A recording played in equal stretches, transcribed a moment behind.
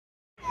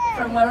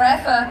from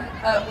wherever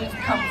we've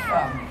come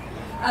from.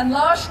 And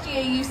last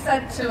year you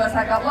said to us,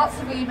 I got lots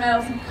of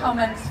emails and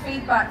comments,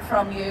 feedback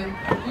from you,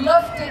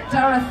 loved it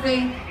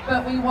Dorothy,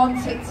 but we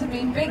want it to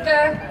be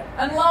bigger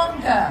and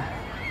longer.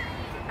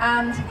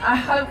 And I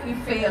hope you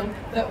feel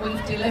that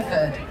we've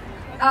delivered.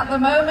 At the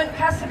moment,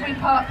 Cassiobury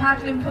Park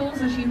paddling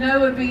pools, as you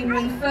know, are being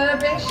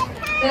refurbished.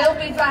 They'll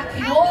be back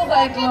in all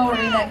their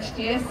glory next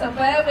year, so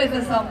bear with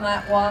us on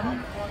that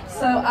one.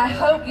 So I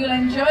hope you'll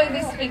enjoy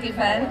this big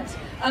event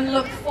and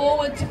look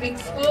forward to Big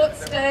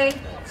Sports Day,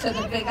 to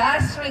the big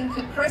ice rink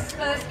at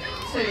Christmas,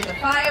 to the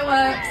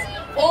fireworks,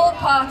 all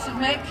part of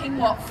making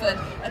Watford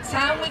a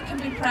town we can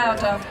be proud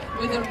of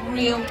with a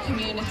real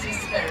community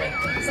spirit.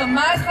 So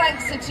my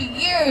thanks are to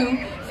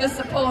you for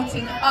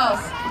supporting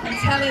us and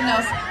telling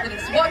us that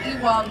it's what you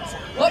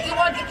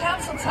want your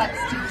council tax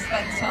to be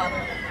spent on,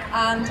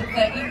 and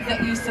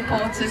that you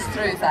support us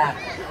through that.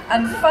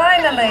 And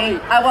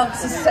finally, I want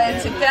to say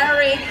to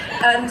Gary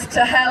and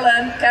to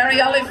Helen,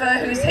 Gary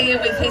Oliver, who's here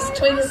with his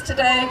twins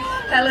today,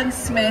 Helen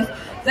Smith,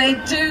 they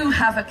do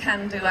have a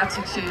can-do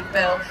attitude,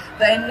 Bill.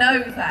 They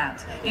know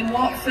that. In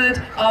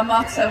Watford, our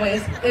motto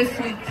is, if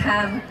we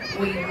can,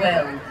 we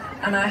will.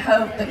 And I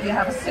hope that you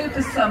have a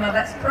super summer.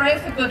 Let's pray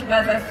for good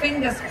weather,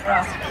 fingers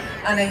crossed,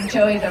 and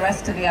enjoy the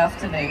rest of the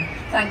afternoon.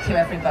 Thank you,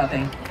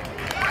 everybody.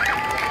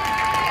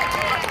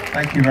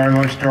 Thank you very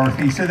much,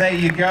 Dorothy. So there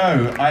you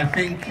go. I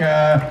think,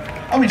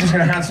 we're just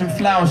going to hand some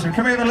flowers. So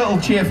can we have a little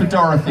cheer for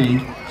Dorothy?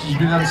 She's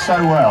been done so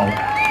well.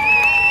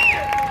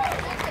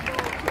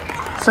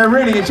 So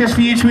really, it's just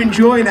for you to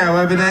enjoy now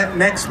over the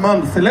next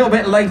month. A little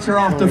bit later,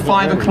 after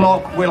 5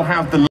 o'clock, we'll have the